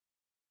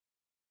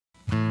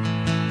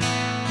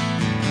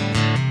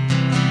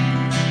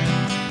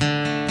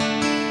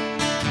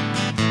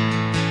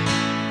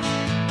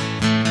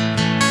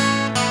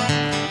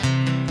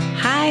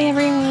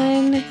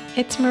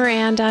it's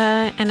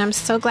Miranda, and I'm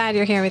so glad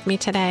you're here with me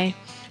today.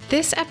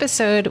 This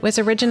episode was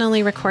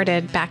originally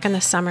recorded back in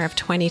the summer of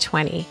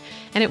 2020,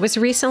 and it was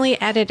recently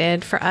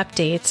edited for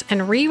updates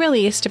and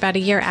re-released about a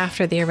year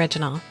after the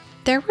original.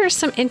 There were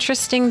some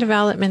interesting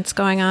developments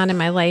going on in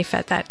my life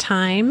at that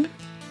time,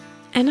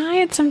 and I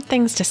had some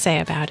things to say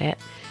about it.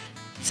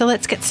 So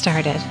let's get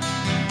started.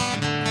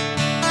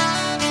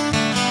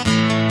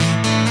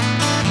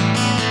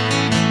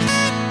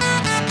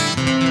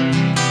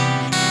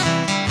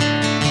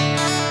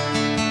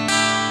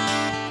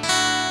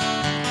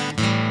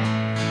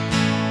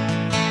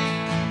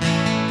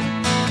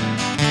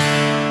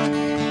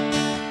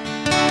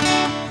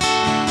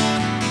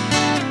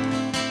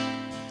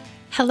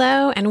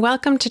 Hello, and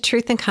welcome to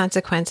Truth and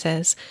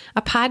Consequences,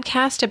 a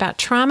podcast about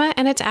trauma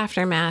and its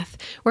aftermath,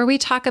 where we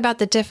talk about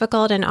the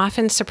difficult and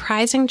often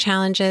surprising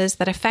challenges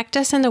that affect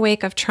us in the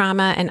wake of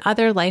trauma and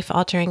other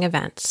life-altering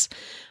events.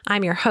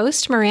 I'm your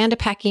host, Miranda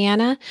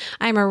Pacchiana.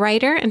 I'm a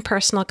writer and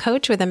personal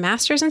coach with a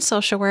master's in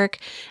social work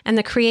and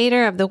the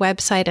creator of the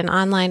website and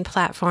online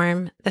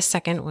platform, The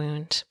Second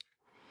Wound.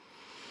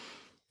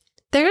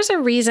 There's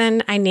a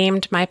reason I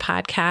named my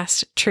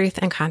podcast Truth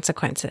and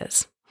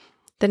Consequences.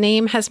 The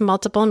name has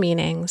multiple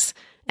meanings,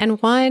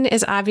 and one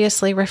is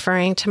obviously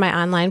referring to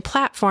my online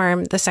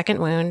platform, The Second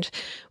Wound,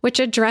 which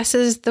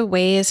addresses the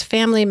ways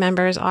family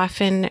members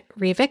often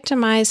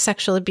re-victimize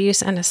sexual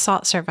abuse and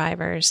assault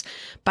survivors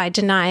by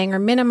denying or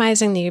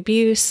minimizing the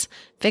abuse,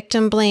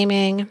 victim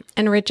blaming,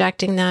 and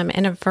rejecting them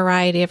in a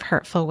variety of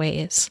hurtful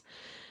ways.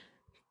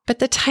 But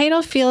the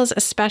title feels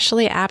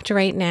especially apt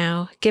right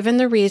now, given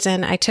the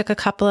reason I took a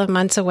couple of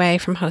months away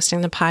from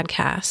hosting the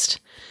podcast.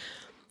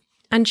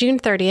 On June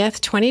 30th,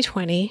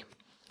 2020,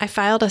 I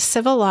filed a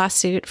civil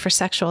lawsuit for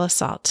sexual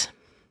assault.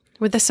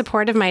 With the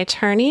support of my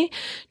attorney,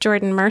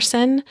 Jordan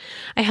Merson,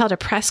 I held a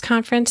press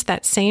conference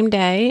that same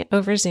day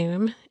over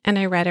Zoom, and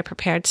I read a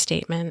prepared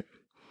statement.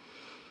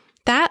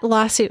 That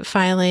lawsuit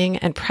filing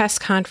and press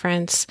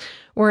conference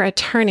were a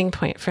turning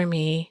point for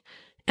me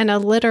and a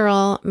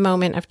literal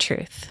moment of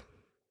truth.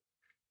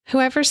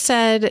 Whoever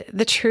said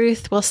the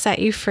truth will set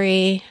you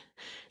free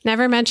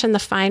never mentioned the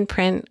fine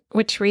print,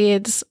 which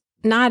reads,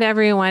 "Not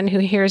everyone who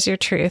hears your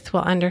truth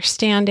will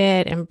understand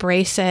it,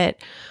 embrace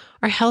it,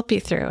 or help you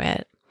through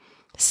it.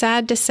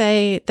 Sad to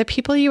say, the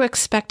people you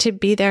expect to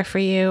be there for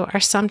you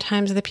are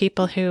sometimes the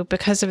people who,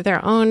 because of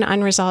their own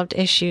unresolved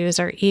issues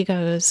or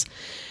egos,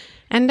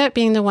 end up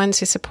being the ones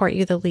who support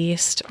you the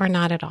least or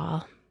not at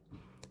all.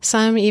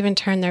 Some even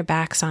turn their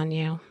backs on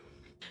you."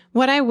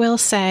 What I will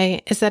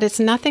say is that it's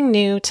nothing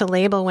new to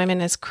label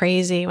women as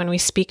crazy when we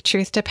speak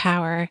truth to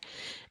power,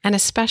 and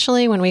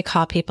especially when we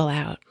call people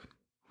out.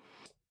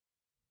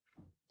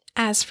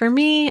 As for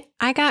me,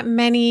 I got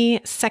many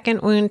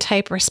second wound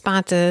type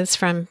responses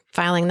from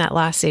filing that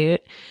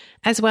lawsuit,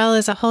 as well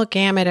as a whole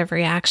gamut of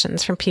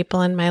reactions from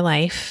people in my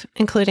life,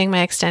 including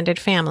my extended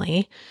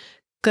family,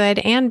 good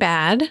and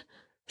bad,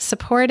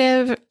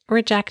 supportive,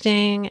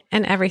 rejecting,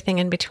 and everything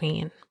in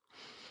between.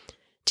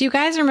 Do you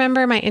guys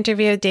remember my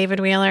interview with David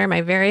Wheeler, my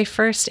very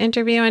first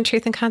interview on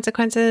Truth and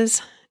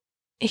Consequences?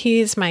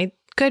 He's my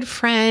good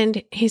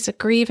friend. He's a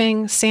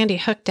grieving Sandy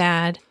Hook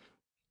dad.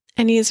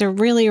 And he's a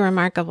really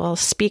remarkable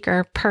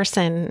speaker,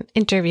 person,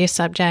 interview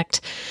subject.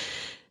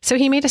 So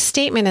he made a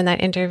statement in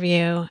that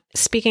interview,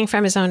 speaking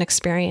from his own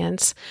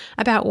experience,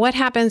 about what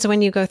happens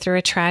when you go through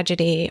a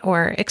tragedy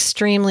or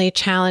extremely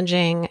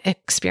challenging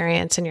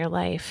experience in your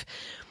life.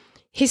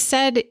 He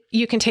said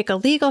you can take a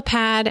legal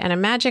pad and a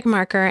magic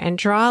marker and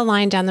draw a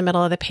line down the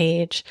middle of the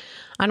page.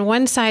 On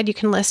one side, you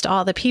can list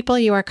all the people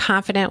you are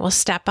confident will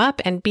step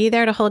up and be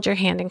there to hold your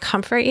hand and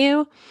comfort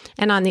you.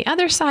 And on the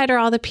other side are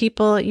all the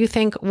people you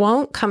think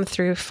won't come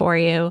through for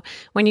you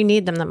when you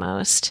need them the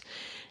most.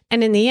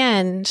 And in the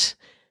end,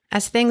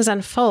 as things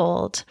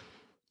unfold,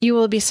 you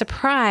will be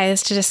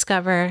surprised to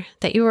discover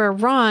that you were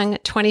wrong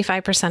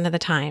 25% of the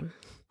time.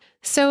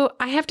 So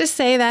I have to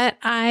say that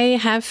I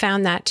have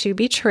found that to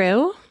be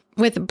true,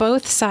 with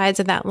both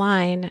sides of that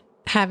line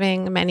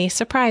having many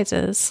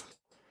surprises.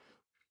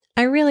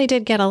 I really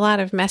did get a lot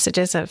of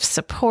messages of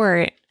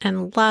support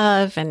and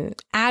love and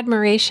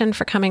admiration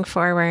for coming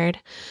forward.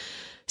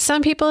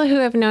 Some people who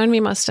have known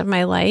me most of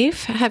my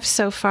life have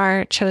so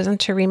far chosen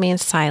to remain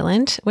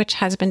silent, which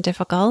has been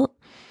difficult.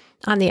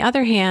 On the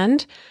other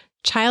hand,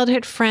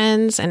 childhood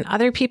friends and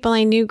other people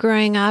I knew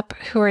growing up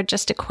who are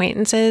just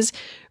acquaintances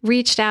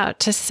reached out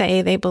to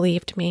say they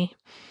believed me.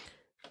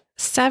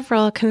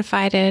 Several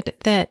confided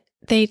that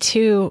they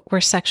too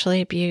were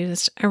sexually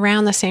abused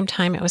around the same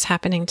time it was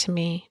happening to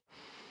me.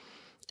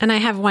 And I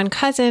have one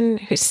cousin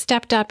who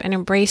stepped up and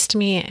embraced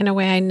me in a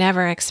way I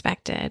never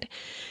expected.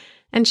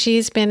 And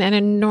she's been an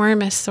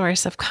enormous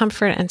source of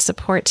comfort and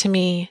support to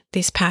me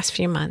these past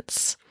few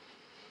months.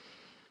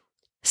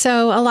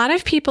 So a lot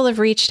of people have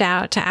reached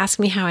out to ask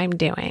me how I'm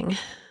doing.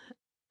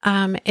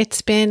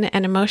 It's been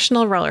an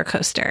emotional roller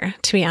coaster,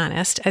 to be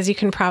honest, as you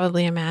can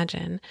probably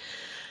imagine.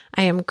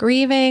 I am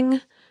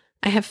grieving.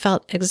 I have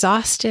felt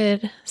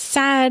exhausted,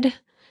 sad,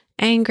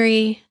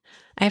 angry.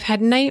 I've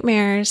had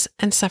nightmares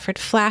and suffered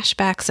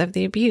flashbacks of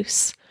the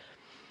abuse.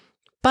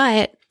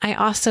 But I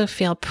also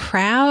feel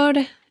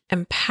proud,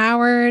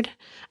 empowered.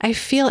 I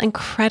feel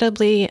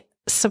incredibly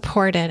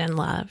supported and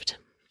loved.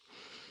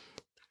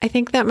 I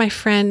think that my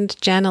friend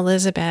Jen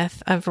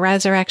Elizabeth of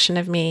Resurrection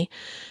of Me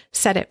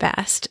said it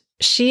best.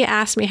 She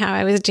asked me how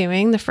I was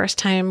doing the first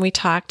time we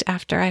talked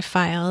after I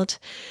filed.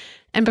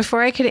 And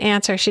before I could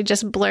answer, she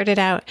just blurted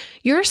out,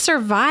 "You're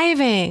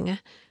surviving."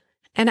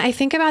 And I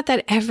think about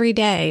that every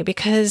day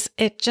because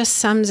it just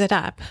sums it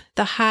up.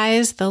 The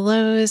highs, the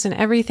lows, and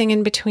everything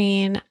in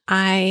between,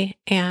 I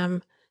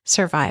am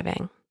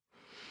surviving.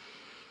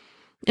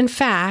 In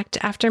fact,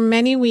 after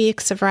many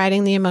weeks of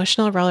riding the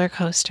emotional roller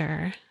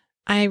coaster,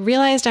 I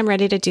realized I'm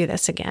ready to do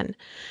this again.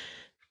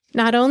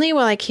 Not only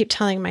will I keep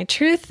telling my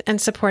truth and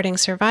supporting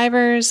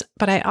survivors,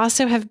 but I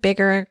also have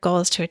bigger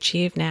goals to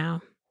achieve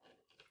now.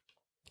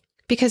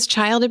 Because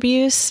child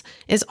abuse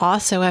is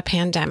also a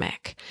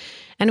pandemic,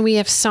 and we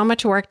have so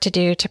much work to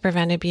do to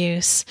prevent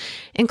abuse,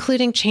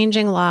 including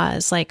changing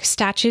laws like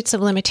statutes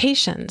of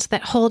limitations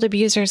that hold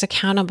abusers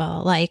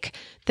accountable, like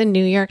the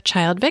New York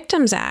Child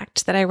Victims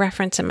Act that I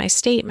reference in my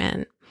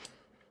statement.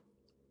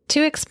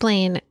 To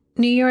explain,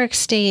 New York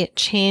State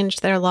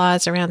changed their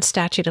laws around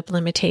statute of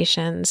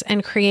limitations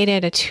and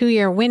created a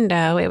 2-year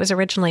window. It was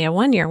originally a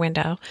 1-year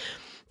window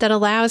that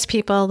allows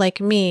people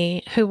like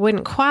me who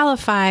wouldn't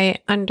qualify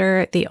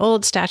under the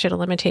old statute of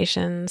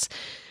limitations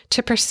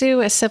to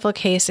pursue a civil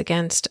case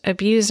against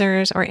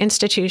abusers or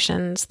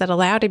institutions that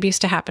allowed abuse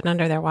to happen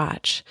under their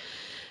watch.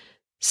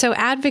 So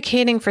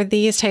advocating for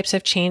these types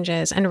of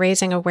changes and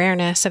raising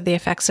awareness of the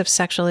effects of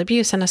sexual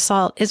abuse and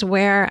assault is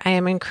where I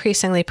am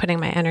increasingly putting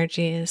my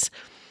energies.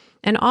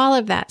 And all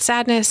of that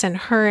sadness and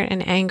hurt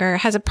and anger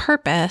has a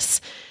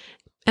purpose,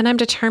 and I'm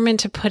determined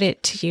to put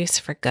it to use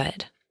for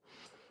good.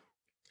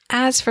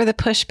 As for the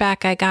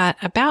pushback I got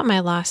about my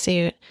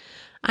lawsuit,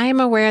 I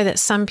am aware that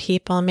some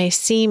people may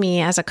see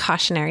me as a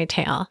cautionary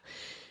tale.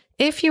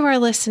 If you are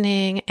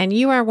listening and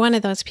you are one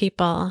of those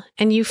people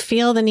and you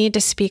feel the need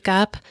to speak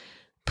up,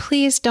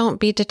 please don't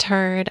be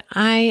deterred.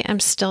 I am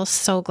still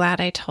so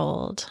glad I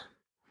told.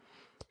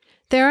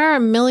 There are a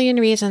million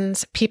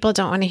reasons people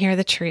don't want to hear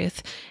the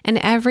truth, and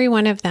every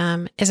one of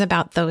them is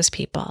about those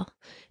people.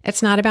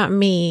 It's not about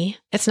me.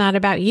 It's not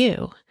about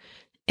you.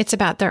 It's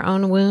about their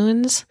own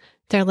wounds,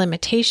 their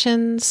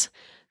limitations,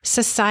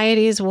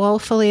 society's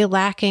woefully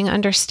lacking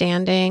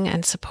understanding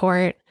and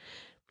support,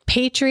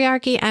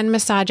 patriarchy and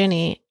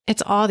misogyny.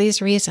 It's all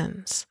these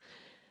reasons.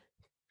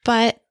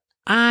 But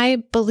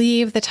I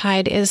believe the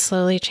tide is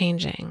slowly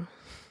changing.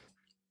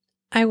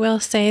 I will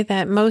say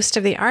that most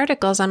of the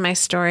articles on my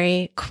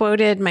story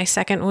quoted my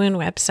Second Wound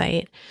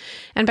website.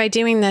 And by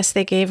doing this,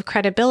 they gave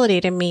credibility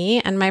to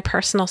me and my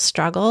personal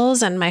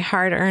struggles and my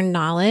hard-earned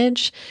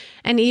knowledge,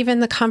 and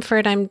even the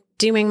comfort I'm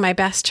doing my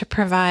best to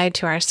provide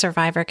to our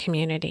survivor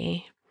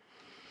community.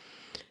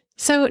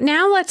 So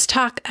now let's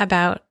talk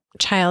about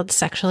child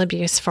sexual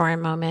abuse for a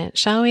moment,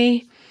 shall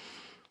we?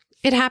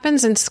 It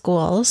happens in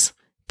schools,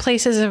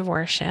 places of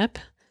worship,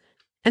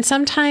 and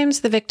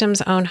sometimes the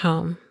victim's own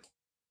home.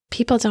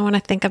 People don't want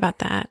to think about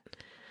that.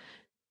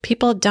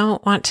 People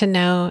don't want to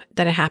know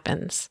that it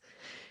happens.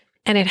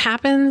 And it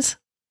happens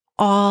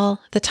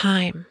all the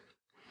time.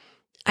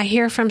 I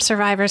hear from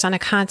survivors on a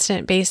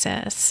constant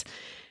basis.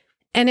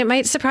 And it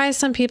might surprise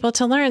some people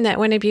to learn that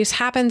when abuse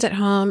happens at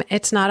home,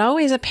 it's not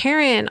always a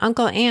parent,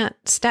 uncle, aunt,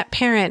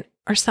 step-parent,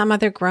 or some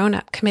other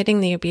grown-up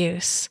committing the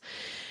abuse.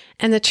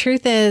 And the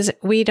truth is,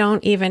 we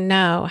don't even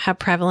know how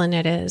prevalent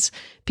it is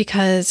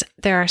because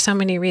there are so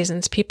many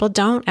reasons people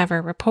don't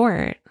ever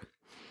report.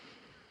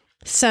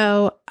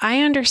 So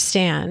I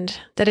understand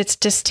that it's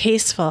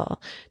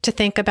distasteful to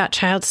think about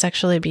child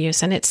sexual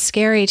abuse, and it's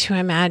scary to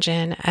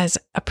imagine as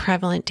a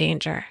prevalent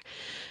danger.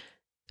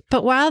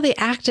 But while the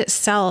act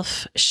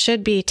itself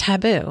should be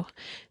taboo,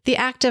 the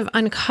act of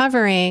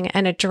uncovering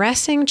and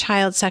addressing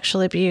child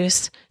sexual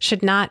abuse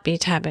should not be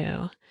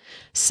taboo.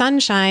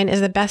 Sunshine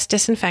is the best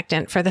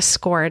disinfectant for the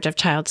scourge of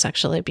child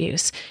sexual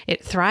abuse.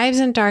 It thrives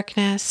in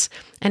darkness,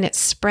 and it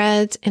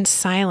spreads in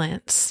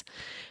silence.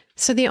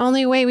 So the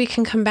only way we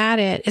can combat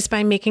it is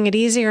by making it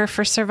easier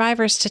for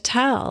survivors to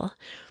tell.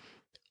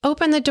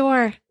 Open the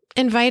door,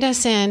 invite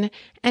us in,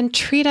 and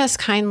treat us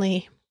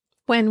kindly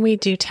when we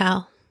do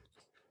tell.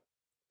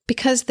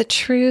 Because the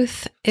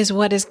truth is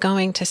what is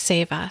going to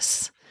save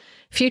us.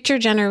 Future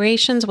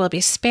generations will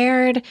be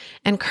spared,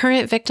 and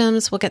current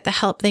victims will get the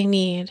help they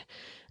need,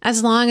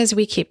 as long as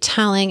we keep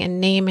telling and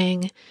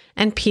naming,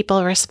 and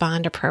people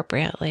respond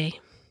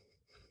appropriately.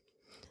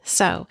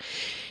 So,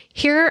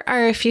 here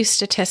are a few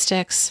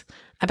statistics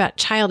about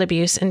child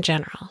abuse in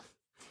general.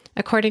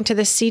 According to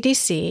the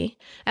CDC,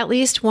 at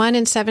least 1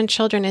 in 7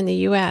 children in the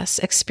U.S.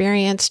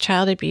 experienced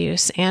child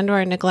abuse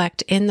and/or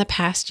neglect in the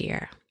past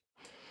year.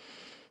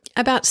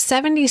 About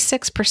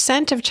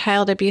 76% of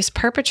child abuse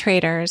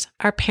perpetrators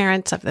are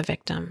parents of the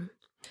victim.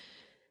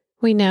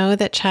 We know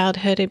that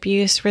childhood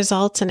abuse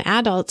results in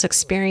adults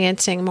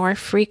experiencing more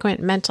frequent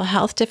mental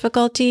health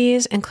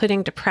difficulties,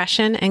 including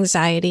depression,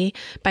 anxiety,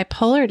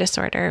 bipolar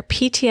disorder,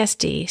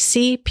 PTSD,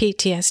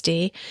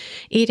 CPTSD,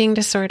 eating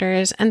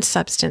disorders, and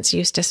substance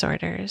use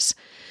disorders.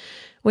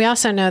 We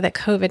also know that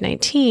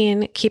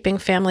COVID-19, keeping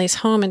families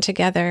home and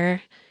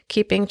together,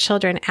 keeping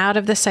children out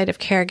of the sight of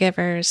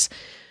caregivers,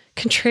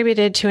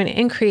 contributed to an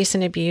increase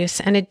in abuse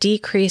and a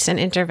decrease in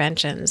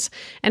interventions.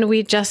 And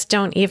we just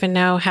don't even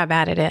know how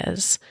bad it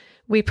is.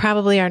 We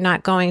probably are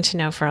not going to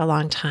know for a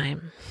long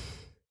time.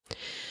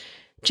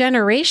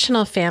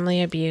 Generational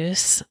family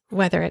abuse,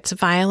 whether it's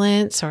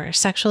violence or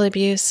sexual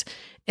abuse,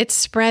 it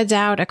spreads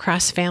out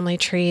across family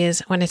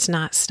trees when it's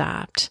not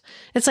stopped.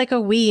 It's like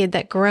a weed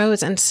that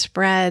grows and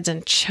spreads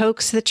and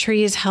chokes the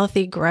tree's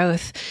healthy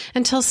growth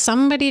until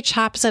somebody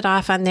chops it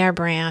off on their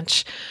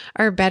branch,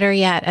 or better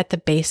yet, at the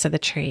base of the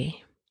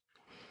tree.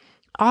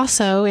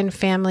 Also, in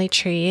family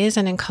trees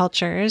and in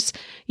cultures,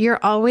 you're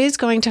always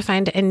going to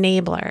find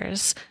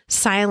enablers,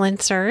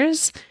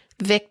 silencers,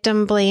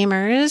 victim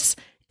blamers,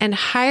 and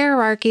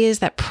hierarchies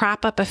that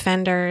prop up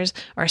offenders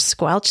or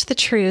squelch the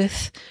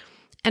truth.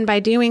 And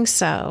by doing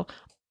so,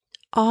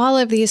 all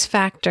of these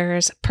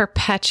factors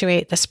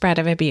perpetuate the spread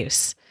of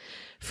abuse.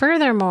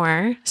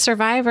 Furthermore,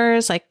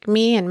 survivors like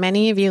me and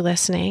many of you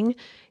listening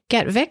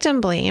get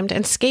victim blamed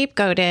and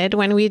scapegoated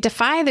when we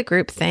defy the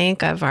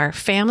groupthink of our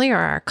family or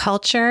our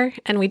culture,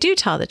 and we do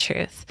tell the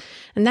truth.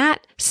 And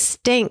that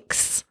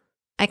stinks.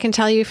 I can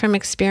tell you from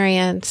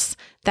experience,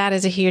 that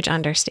is a huge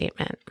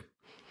understatement.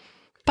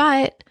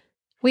 But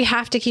we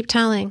have to keep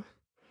telling.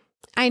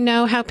 I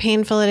know how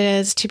painful it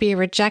is to be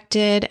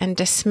rejected and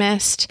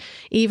dismissed,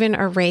 even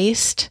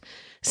erased,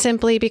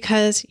 simply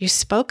because you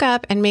spoke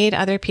up and made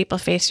other people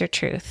face your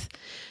truth.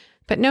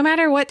 But no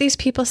matter what these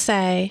people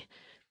say,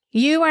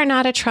 you are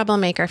not a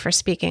troublemaker for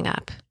speaking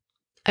up.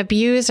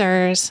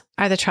 Abusers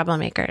are the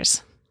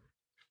troublemakers.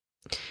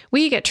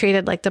 We get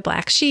treated like the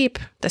black sheep,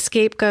 the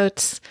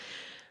scapegoats.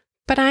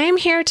 But I am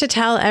here to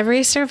tell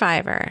every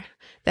survivor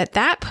that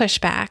that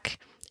pushback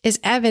is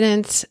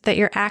evidence that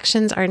your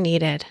actions are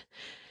needed.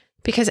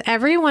 Because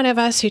every one of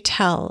us who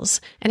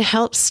tells and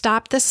helps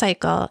stop the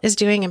cycle is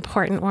doing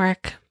important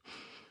work.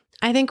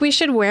 I think we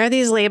should wear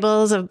these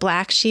labels of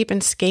black sheep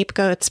and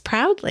scapegoats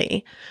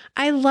proudly.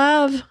 I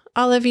love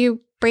all of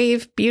you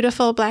brave,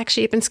 beautiful black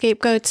sheep and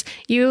scapegoats.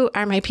 You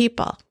are my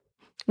people.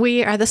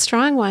 We are the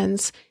strong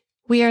ones.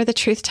 We are the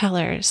truth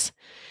tellers.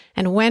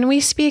 And when we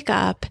speak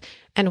up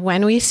and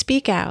when we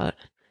speak out,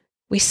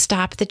 we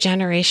stop the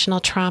generational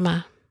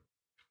trauma.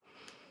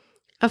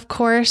 Of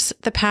course,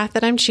 the path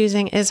that I'm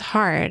choosing is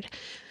hard.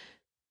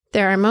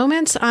 There are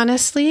moments,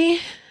 honestly,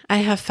 I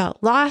have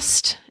felt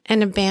lost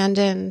and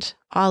abandoned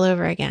all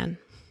over again.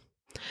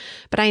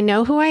 But I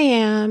know who I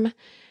am,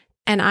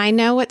 and I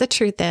know what the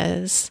truth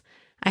is.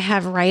 I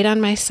have right on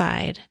my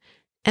side.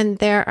 And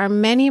there are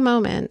many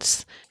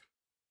moments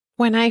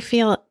when I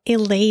feel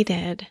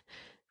elated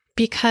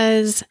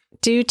because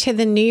due to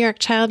the New York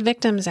Child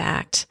Victims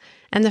Act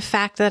and the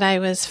fact that I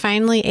was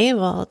finally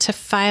able to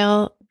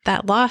file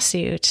that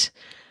lawsuit,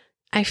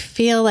 I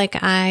feel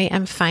like I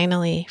am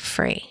finally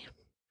free.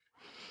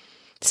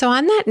 So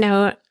on that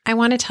note, I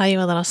want to tell you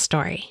a little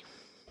story.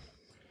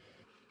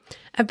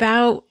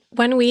 About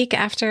 1 week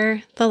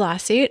after the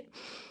lawsuit,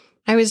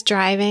 I was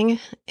driving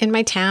in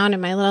my town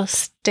in my little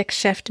stick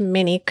shift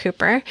Mini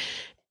Cooper,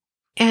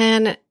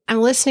 and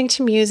I'm listening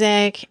to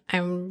music.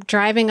 I'm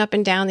driving up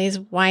and down these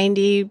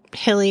windy,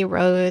 hilly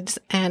roads,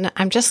 and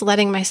I'm just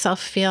letting myself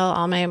feel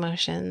all my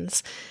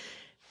emotions.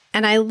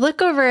 And I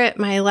look over at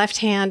my left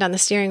hand on the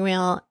steering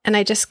wheel, and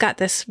I just got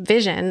this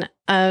vision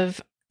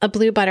of a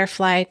blue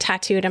butterfly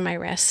tattooed on my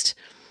wrist,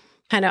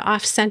 kind of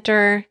off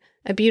center,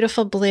 a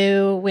beautiful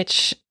blue,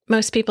 which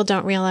most people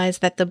don't realize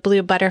that the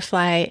blue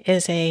butterfly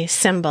is a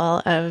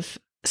symbol of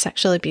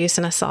sexual abuse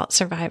and assault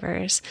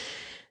survivors.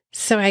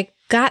 So I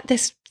got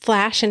this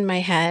flash in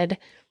my head,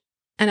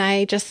 and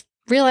I just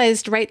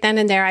realized right then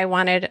and there I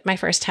wanted my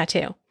first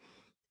tattoo.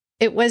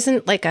 It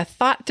wasn't like a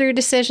thought through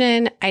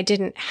decision. I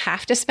didn't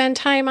have to spend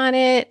time on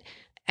it.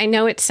 I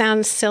know it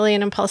sounds silly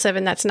and impulsive,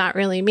 and that's not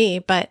really me,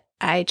 but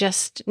I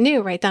just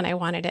knew right then I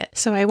wanted it.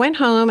 So I went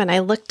home and I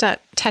looked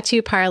up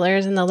tattoo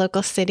parlors in the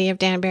local city of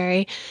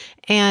Danbury,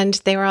 and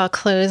they were all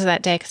closed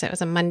that day because it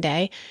was a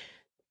Monday.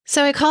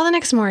 So I call the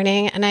next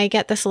morning and I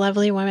get this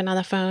lovely woman on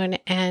the phone,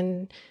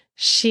 and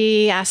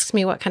she asks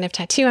me what kind of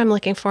tattoo I'm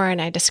looking for,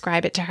 and I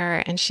describe it to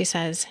her, and she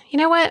says, "You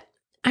know what?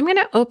 I'm going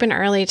to open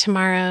early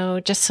tomorrow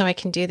just so I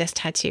can do this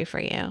tattoo for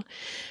you."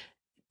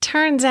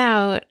 Turns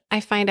out, I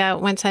find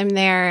out once I'm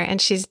there and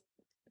she's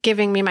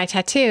giving me my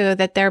tattoo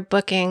that they're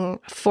booking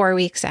 4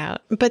 weeks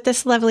out. But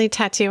this lovely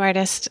tattoo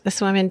artist, this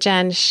woman,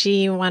 Jen,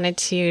 she wanted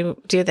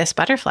to do this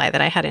butterfly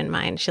that I had in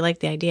mind. She liked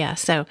the idea.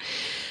 So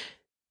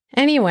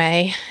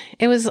anyway,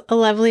 it was a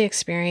lovely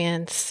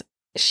experience.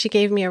 She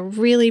gave me a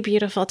really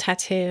beautiful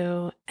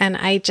tattoo, and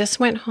I just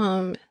went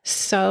home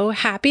so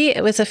happy.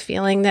 It was a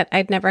feeling that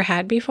I'd never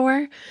had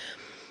before.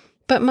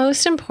 But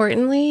most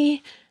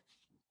importantly,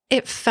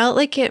 it felt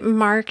like it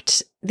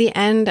marked the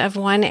end of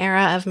one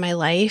era of my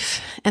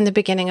life and the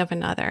beginning of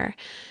another.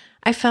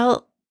 I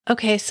felt,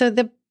 okay, so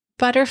the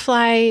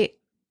butterfly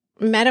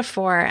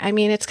metaphor, I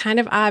mean, it's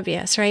kind of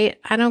obvious, right?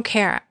 I don't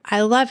care.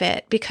 I love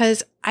it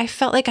because I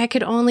felt like I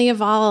could only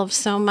evolve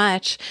so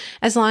much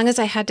as long as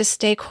I had to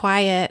stay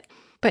quiet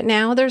But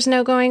now there's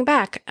no going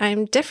back.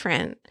 I'm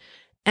different.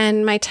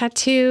 And my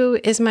tattoo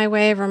is my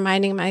way of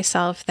reminding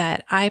myself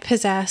that I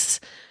possess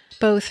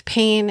both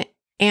pain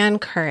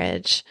and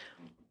courage.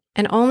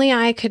 And only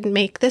I could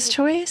make this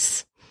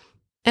choice.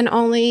 And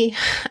only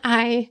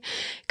I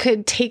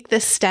could take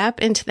this step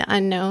into the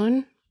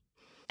unknown.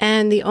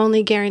 And the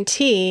only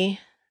guarantee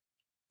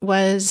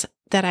was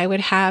that I would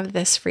have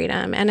this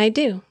freedom. And I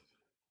do.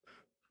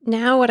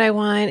 Now what I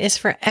want is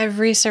for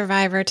every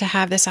survivor to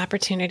have this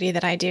opportunity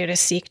that I do to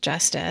seek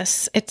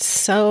justice. It's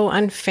so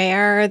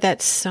unfair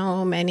that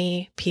so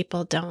many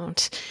people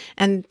don't.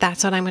 And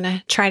that's what I'm going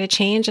to try to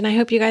change. And I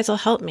hope you guys will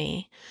help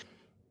me.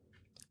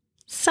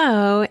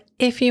 So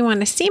if you want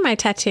to see my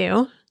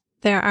tattoo,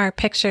 there are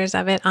pictures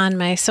of it on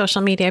my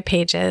social media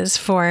pages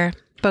for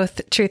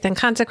both Truth and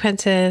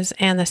Consequences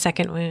and The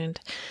Second Wound.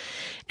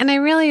 And I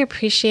really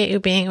appreciate you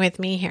being with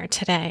me here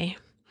today.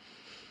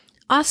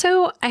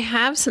 Also, I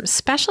have some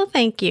special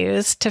thank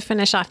yous to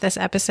finish off this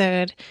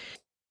episode.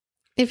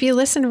 If you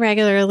listen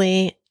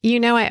regularly, you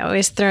know I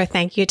always throw a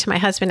thank you to my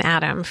husband,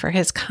 Adam, for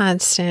his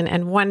constant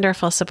and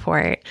wonderful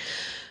support.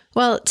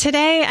 Well,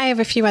 today I have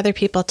a few other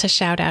people to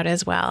shout out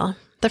as well.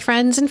 The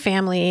friends and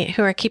family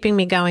who are keeping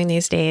me going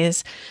these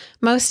days,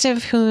 most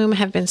of whom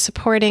have been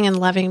supporting and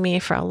loving me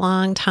for a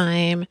long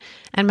time,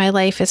 and my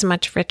life is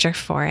much richer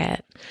for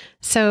it.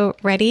 So,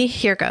 ready?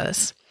 Here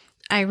goes.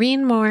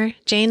 Irene Moore,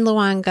 Jane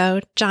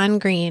Luongo, John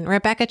Green,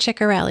 Rebecca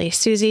Ciccarelli,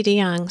 Susie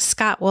DeYoung,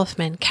 Scott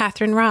Wolfman,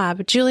 Catherine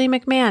Robb, Julie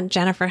McMahon,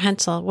 Jennifer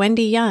Hensel,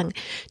 Wendy Young,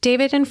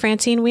 David and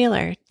Francine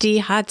Wheeler, Dee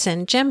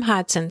Hodson, Jim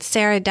Hodson,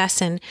 Sarah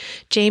Desson,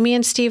 Jamie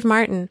and Steve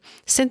Martin,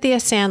 Cynthia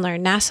Sandler,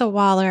 Nasa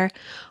Waller,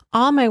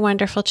 all my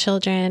wonderful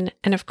children,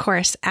 and of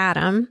course,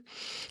 Adam,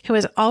 who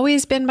has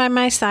always been by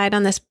my side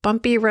on this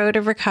bumpy road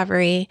of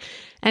recovery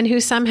and who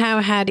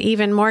somehow had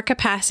even more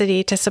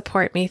capacity to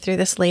support me through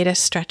this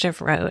latest stretch of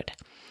road.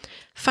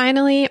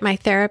 Finally, my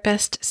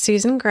therapist,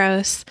 Susan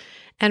Gross,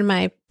 and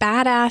my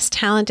badass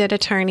talented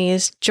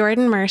attorneys,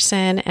 Jordan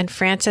Merson and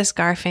Francis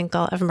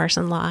Garfinkel of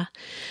Merson Law.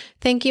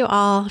 Thank you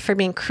all for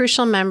being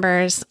crucial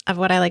members of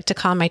what I like to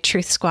call my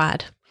Truth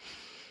Squad.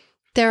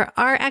 There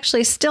are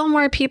actually still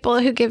more people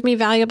who give me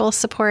valuable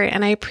support,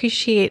 and I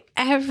appreciate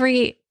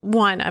every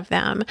one of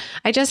them.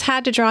 I just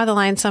had to draw the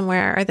line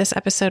somewhere, or this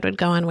episode would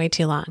go on way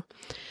too long.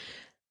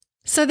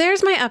 So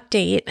there's my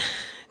update.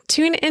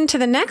 Tune into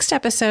the next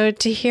episode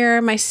to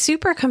hear my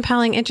super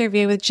compelling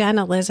interview with Jen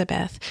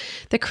Elizabeth,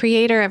 the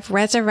creator of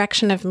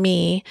Resurrection of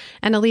Me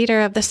and a leader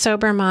of the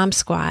Sober Mom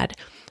Squad,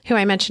 who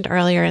I mentioned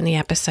earlier in the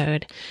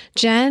episode.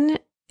 Jen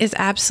is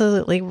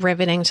absolutely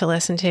riveting to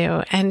listen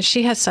to, and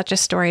she has such a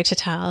story to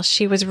tell.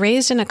 She was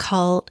raised in a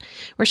cult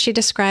where she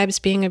describes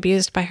being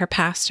abused by her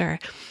pastor.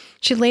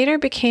 She later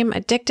became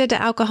addicted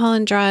to alcohol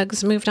and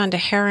drugs, moved on to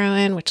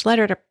heroin, which led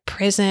her to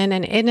prison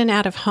and in and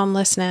out of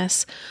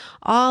homelessness,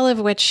 all of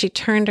which she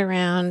turned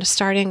around,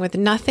 starting with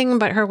nothing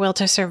but her will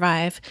to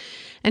survive.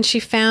 And she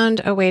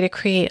found a way to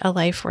create a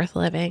life worth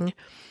living.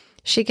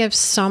 She gives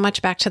so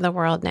much back to the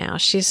world now.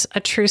 She's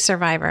a true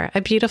survivor,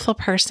 a beautiful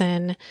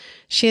person.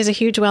 She has a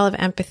huge well of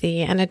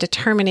empathy and a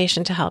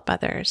determination to help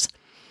others.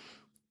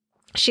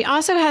 She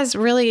also has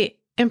really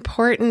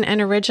important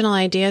and original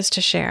ideas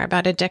to share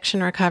about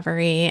addiction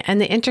recovery and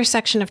the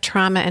intersection of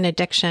trauma and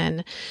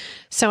addiction.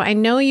 So I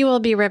know you will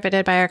be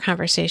riveted by our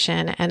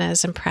conversation and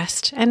as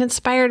impressed and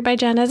inspired by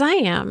Jen as I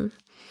am.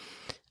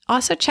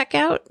 Also check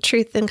out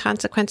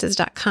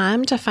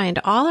truthandconsequences.com to find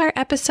all our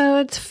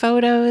episodes,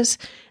 photos,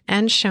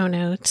 and show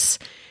notes.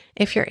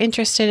 If you're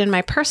interested in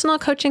my personal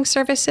coaching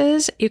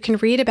services, you can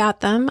read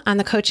about them on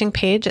the coaching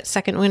page at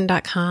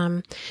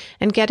secondwound.com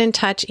and get in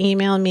touch,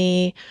 email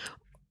me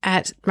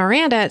at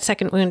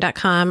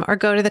miranda@secondwound.com or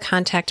go to the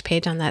contact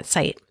page on that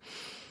site.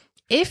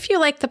 If you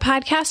like the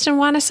podcast and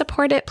want to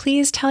support it,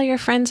 please tell your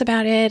friends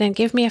about it and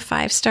give me a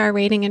 5-star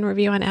rating and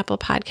review on Apple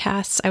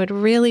Podcasts. I would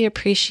really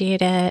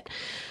appreciate it.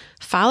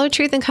 Follow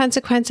Truth and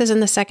Consequences in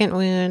The Second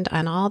Wound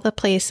on all the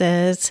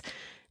places.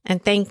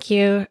 And thank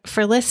you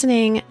for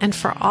listening and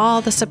for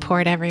all the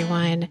support,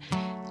 everyone.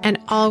 And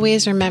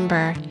always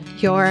remember,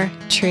 your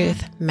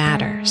truth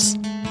matters.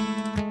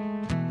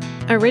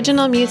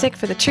 Original music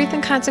for the Truth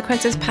and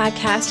Consequences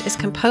podcast is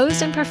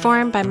composed and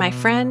performed by my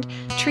friend,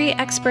 tree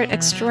expert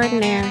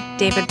extraordinaire,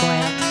 David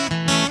Boyle.